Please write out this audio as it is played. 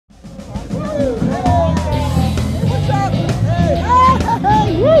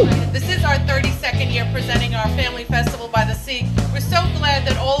representing our Family Festival by the Sea. We're so glad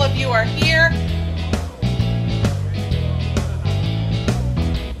that all of you are here.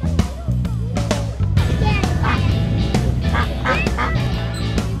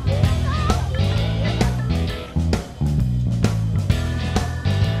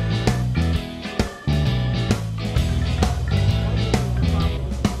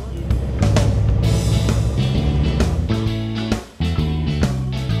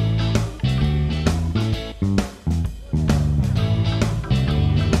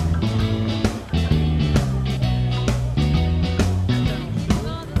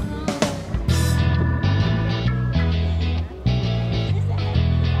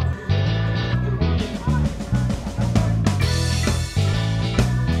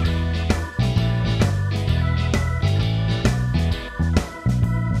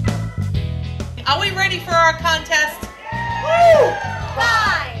 Are we ready for our contest? Woo!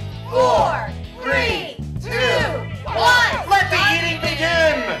 5, 4, 3, 2, 1. Let the eating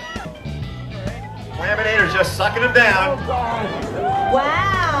begin! Laminator's just sucking him down.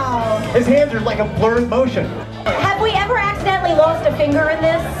 Wow. His hands are like a blurred motion. Have we ever accidentally lost a finger in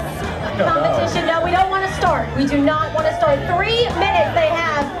this competition? No, we don't want to start. We do not want to start. 3 minutes they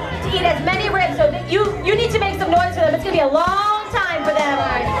have to eat as many ribs. So that you need to make some noise for them. It's going to be a long time for them.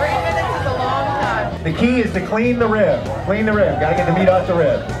 3 minutes is a long time. The key is to clean the rib. Clean the rib. Gotta get the meat off the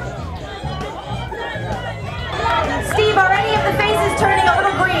rib. Steve, are any of the faces turning a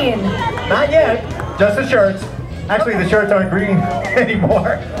little green? Not yet. Just the shirts. Actually, the shirts aren't green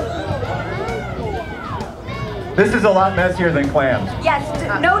anymore. This is a lot messier than clams. Yes,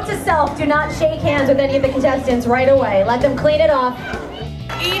 note to self, do not shake hands with any of the contestants right away. Let them clean it off.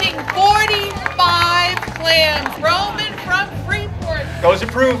 Eating 45 clams. Roman from Freeport. Goes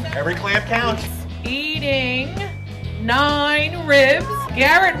approved. Every clam counts. Eating 9 ribs.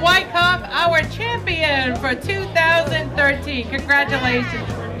 Garrett Wyckoff, our champion for 2013. Congratulations.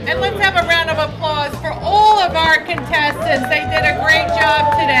 And let's have a round of applause for all of our contestants. They did a great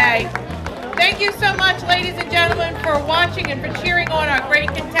job today. Thank you so much, ladies and gentlemen, for watching and for cheering on our great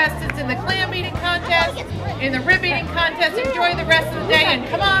contestants in the clam eating contest, in the rib eating contest. Enjoy the rest of the day and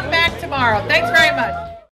come on back tomorrow. Thanks very much.